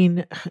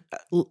serene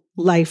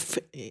life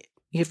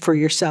for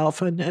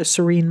yourself and a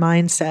serene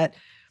mindset,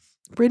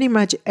 pretty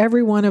much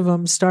every one of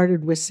them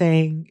started with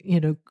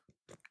saying,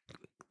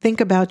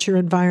 think about your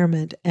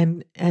environment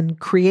and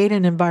create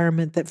an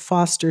environment that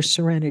fosters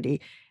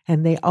serenity.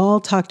 And they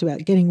all talked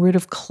about getting rid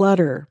of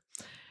clutter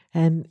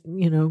and,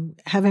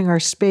 having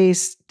our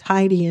space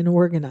tidy and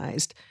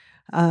organized.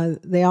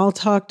 They all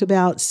talked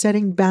about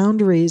setting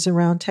boundaries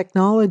around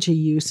technology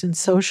use and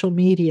social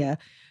media.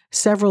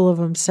 Several of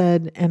them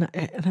said, and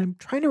I'm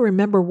trying to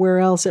remember where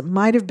else, it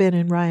might have been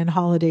in Ryan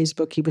Holiday's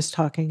book, he was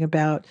talking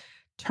about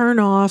turn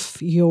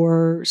off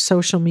your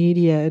social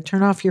media,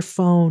 turn off your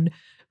phone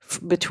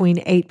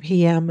between 8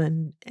 p.m.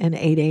 and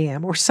 8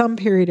 a.m. or some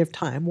period of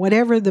time,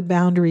 whatever the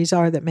boundaries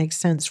are that make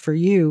sense for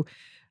you.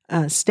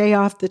 Stay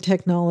off the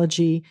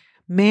technology,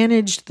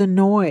 manage the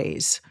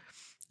noise.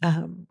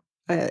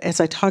 As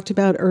I talked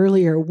about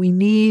earlier, we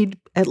need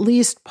at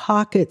least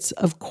pockets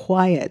of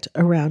quiet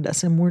around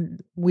us,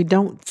 and we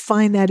don't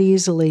find that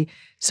easily.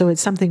 So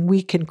it's something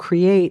we can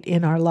create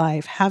in our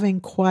life,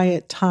 having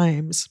quiet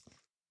times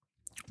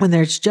when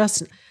there's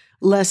just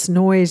less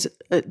noise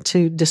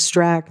to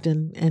distract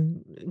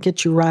and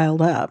get you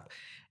riled up.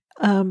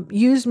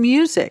 Use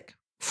music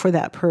for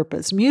that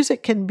purpose.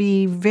 Music can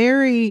be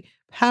very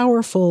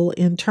powerful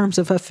in terms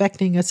of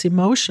affecting us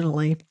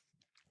emotionally.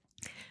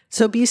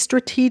 So be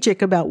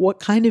strategic about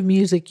what kind of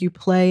music you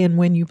play and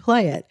when you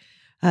play it.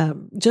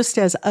 Just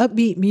as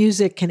upbeat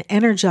music can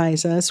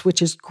energize us,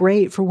 which is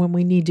great for when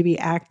we need to be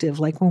active,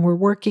 like when we're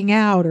working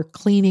out or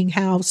cleaning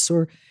house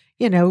or,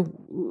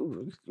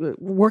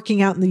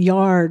 working out in the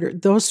yard or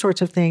those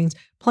sorts of things.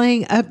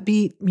 Playing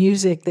upbeat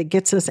music that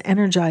gets us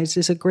energized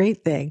is a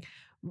great thing.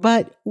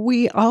 But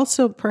we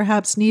also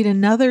perhaps need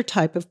another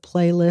type of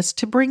playlist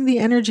to bring the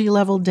energy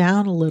level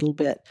down a little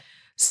bit.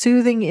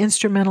 Soothing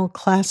instrumental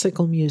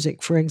classical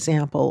music, for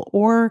example,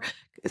 or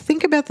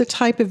think about the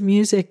type of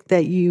music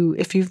that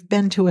if you've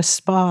been to a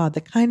spa, the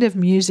kind of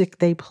music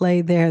they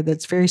play there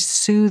that's very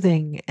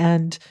soothing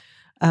and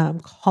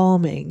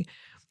calming.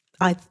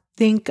 I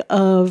think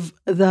of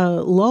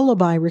the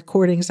lullaby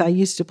recordings I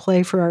used to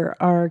play for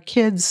our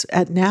kids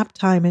at nap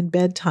time and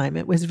bedtime.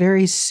 It was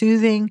very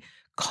soothing,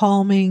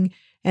 calming,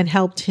 and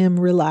helped him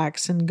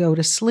relax and go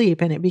to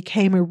sleep. And it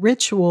became a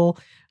ritual.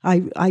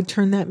 I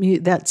turned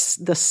that's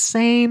the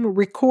same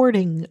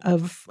recording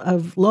of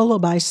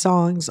lullaby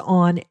songs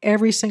on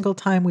every single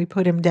time we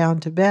put him down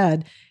to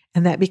bed.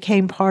 And that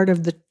became part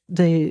of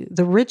the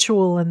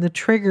ritual and the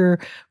trigger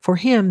for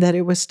him that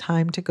it was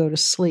time to go to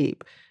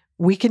sleep.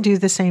 We can do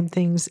the same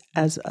things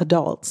as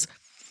adults.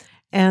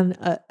 And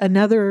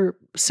another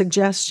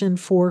suggestion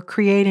for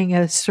creating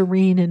a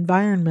serene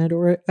environment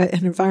or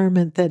an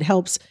environment that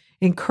helps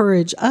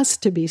encourage us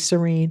to be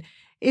serene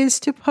is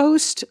to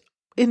post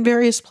in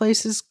various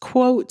places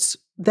quotes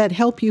that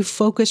help you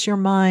focus your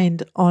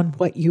mind on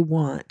what you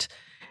want.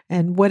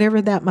 And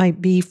whatever that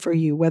might be for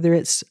you, whether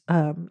it's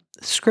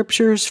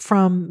scriptures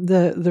from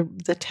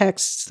the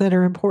texts that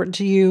are important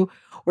to you,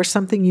 or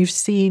something you've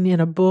seen in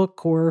a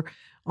book or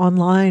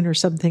online or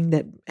something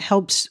that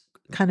helps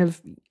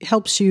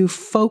you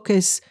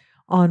focus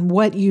on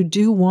what you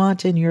do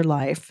want in your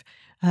life,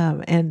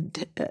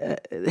 and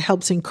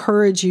helps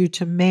encourage you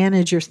to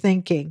manage your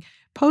thinking.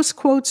 post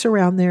quotes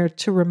around there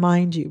to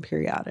remind you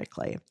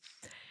periodically.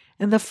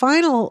 And the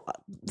final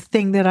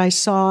thing that I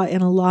saw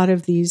in a lot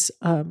of these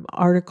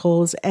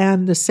articles,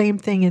 and the same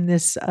thing in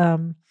this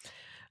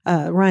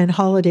Ryan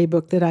Holiday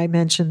book that I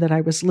mentioned that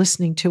I was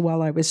listening to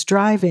while I was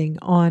driving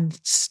on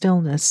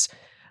stillness,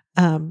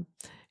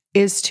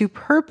 is to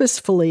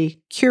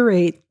purposefully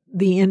curate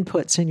the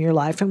inputs in your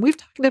life. And we've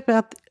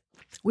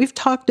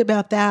talked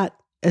about that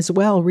as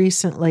well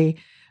recently,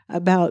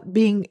 about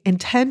being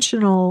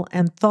intentional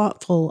and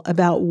thoughtful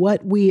about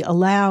what we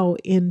allow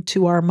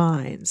into our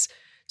minds.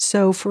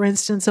 So, for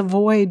instance,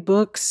 avoid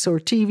books or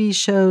TV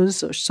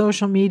shows or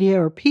social media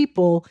or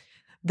people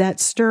that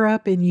stir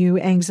up in you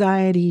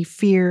anxiety,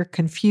 fear,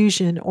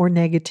 confusion, or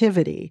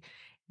negativity.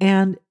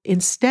 And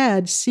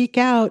instead, seek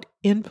out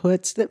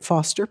inputs that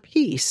foster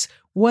peace,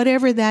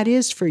 whatever that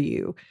is for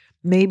you.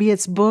 Maybe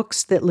it's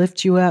books that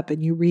lift you up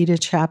and you read a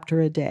chapter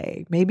a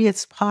day. Maybe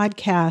it's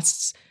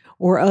podcasts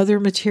or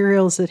other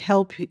materials that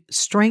help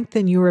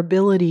strengthen your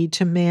ability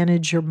to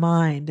manage your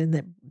mind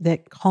and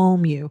that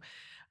calm you.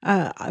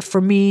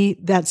 For me,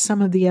 that's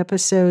some of the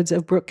episodes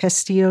of Brooke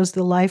Castillo's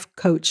The Life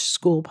Coach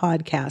School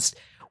podcast.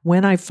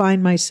 When I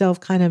find myself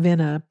kind of in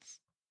a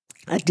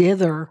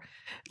dither,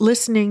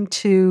 listening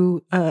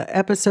to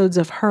episodes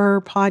of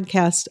her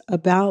podcast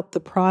about the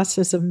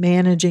process of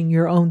managing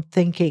your own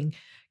thinking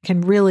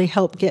can really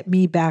help get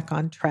me back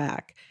on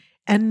track.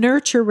 And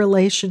nurture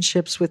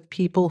relationships with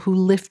people who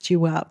lift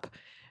you up.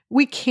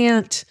 We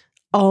can't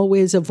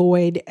always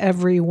avoid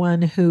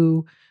everyone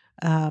who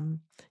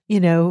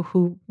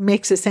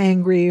makes us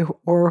angry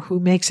or who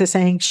makes us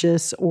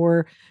anxious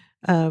or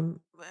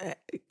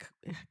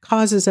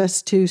causes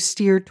us to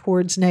steer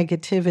towards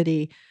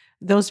negativity.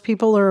 Those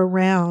people are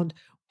around.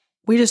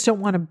 We just don't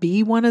want to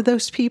be one of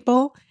those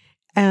people.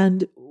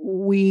 And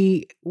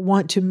we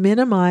want to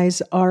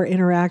minimize our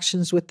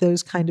interactions with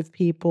those kind of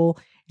people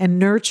and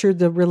nurture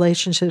the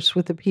relationships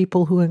with the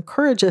people who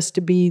encourage us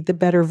to be the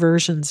better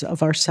versions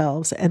of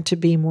ourselves and to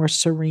be more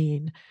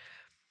serene.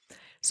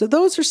 So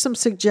those are some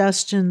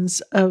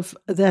suggestions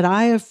that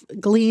I have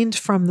gleaned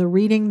from the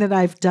reading that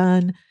I've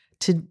done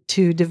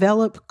to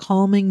develop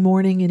calming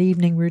morning and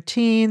evening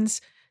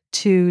routines,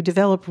 to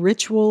develop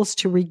rituals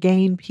to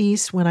regain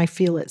peace when I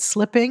feel it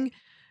slipping,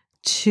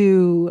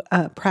 to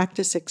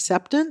practice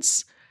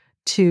acceptance,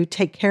 to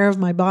take care of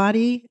my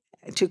body,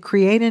 to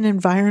create an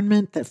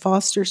environment that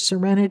fosters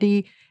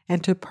serenity,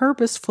 and to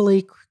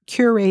purposefully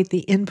curate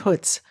the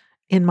inputs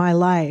in my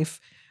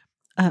life.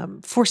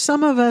 For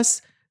some of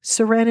us,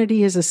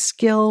 serenity is a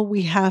skill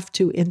we have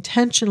to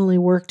intentionally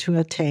work to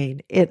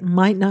attain. It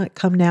might not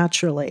come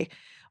naturally,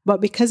 but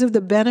because of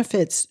the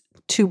benefits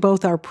to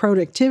both our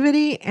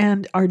productivity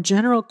and our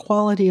general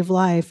quality of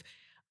life,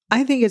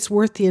 I think it's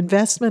worth the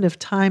investment of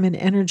time and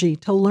energy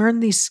to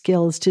learn these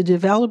skills, to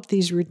develop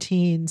these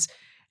routines,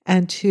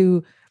 and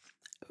to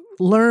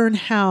learn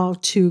how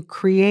to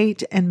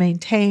create and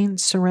maintain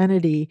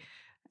serenity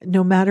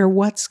no matter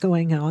what's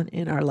going on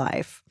in our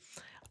life.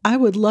 I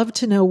would love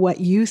to know what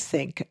you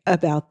think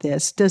about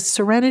this. Does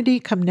serenity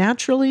come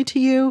naturally to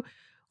you,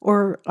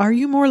 or are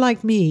you more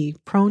like me,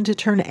 prone to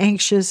turn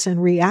anxious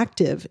and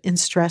reactive in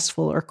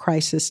stressful or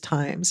crisis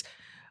times?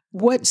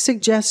 What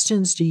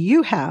suggestions do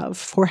you have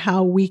for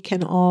how we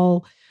can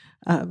all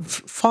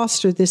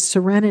foster this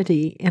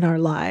serenity in our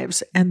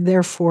lives and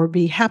therefore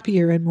be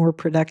happier and more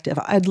productive?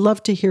 I'd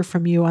love to hear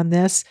from you on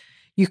this.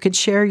 You can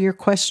share your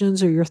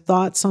questions or your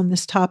thoughts on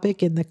this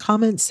topic in the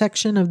comments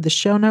section of the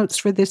show notes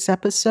for this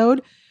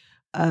episode,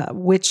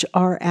 which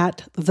are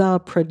at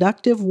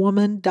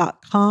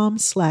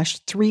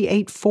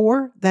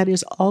theproductivewoman.com/384. That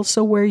is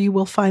also where you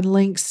will find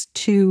links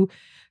to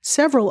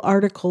several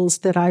articles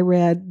that I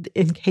read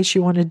in case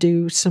you want to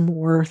do some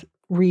more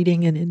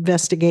reading and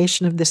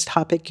investigation of this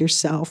topic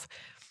yourself.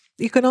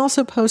 You can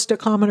also post a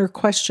comment or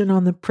question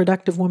on the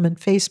Productive Woman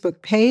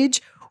Facebook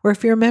page, or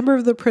if you're a member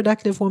of the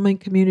Productive Woman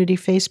Community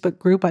Facebook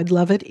group, I'd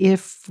love it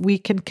if we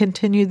can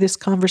continue this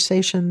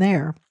conversation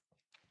there.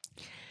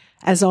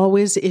 As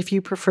always, if you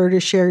prefer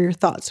to share your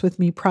thoughts with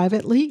me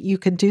privately, you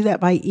can do that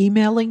by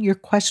emailing your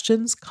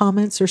questions,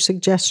 comments, or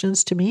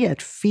suggestions to me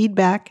at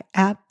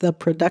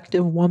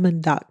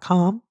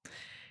feedback@theproductivewoman.com,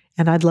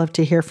 and I'd love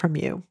to hear from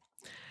you.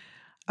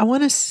 I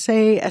want to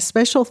say a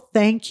special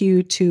thank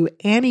you to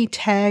Annie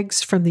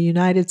Taggs from the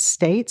United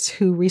States,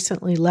 who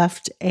recently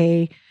left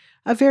a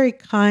very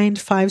kind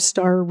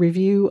 5-star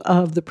review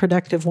of the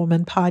Productive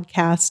Woman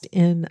podcast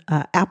in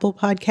Apple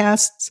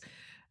Podcasts.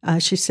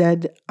 She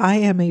said, "I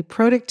am a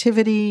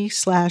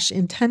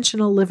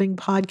productivity/intentional living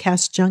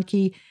podcast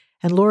junkie,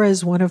 and Laura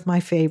is one of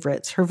my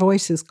favorites. Her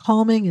voice is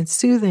calming and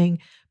soothing,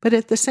 but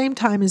at the same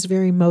time is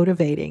very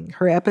motivating.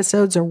 Her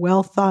episodes are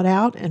well thought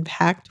out and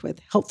packed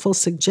with helpful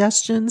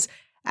suggestions,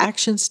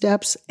 action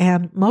steps,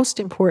 and most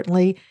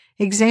importantly,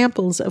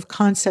 examples of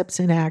concepts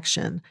in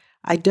action.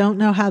 I don't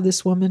know how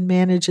this woman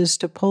manages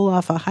to pull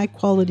off a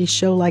high-quality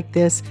show like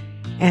this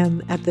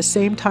and at the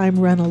same time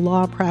run a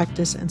law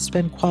practice and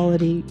spend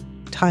quality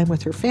time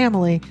with her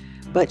family,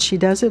 but she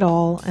does it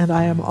all, and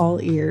I am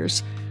all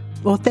ears.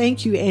 Well,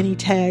 thank you, Annie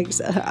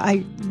Tags.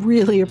 I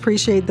really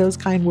appreciate those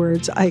kind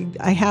words. I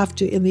have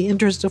to, in the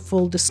interest of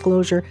full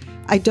disclosure,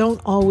 I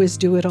don't always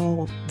do it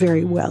all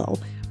very well,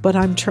 but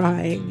I'm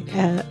trying,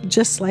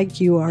 just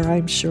like you are,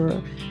 I'm sure.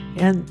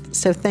 And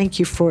so thank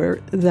you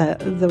for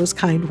those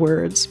kind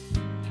words.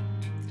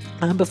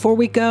 Before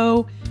we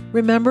go,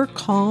 remember,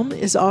 Calm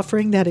is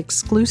offering that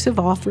exclusive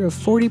offer of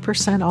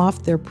 40%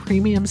 off their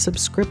premium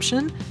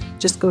subscription.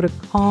 Just go to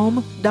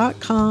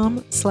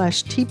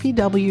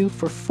calm.com/TPW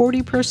for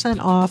 40%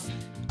 off,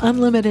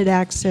 unlimited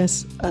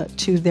access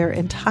to their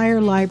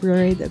entire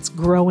library that's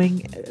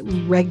growing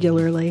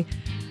regularly.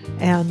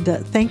 And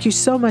thank you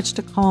so much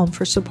to Calm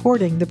for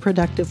supporting the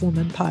Productive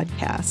Woman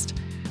podcast.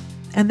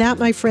 And that,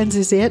 my friends,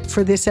 is it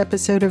for this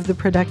episode of The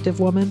Productive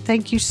Woman.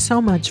 Thank you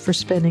so much for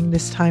spending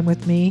this time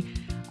with me.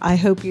 I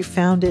hope you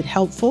found it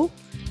helpful.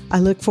 I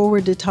look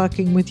forward to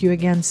talking with you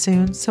again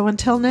soon. So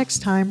until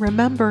next time,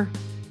 remember,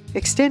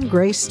 extend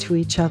grace to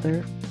each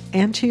other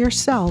and to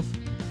yourself,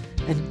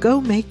 and go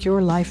make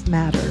your life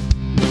matter.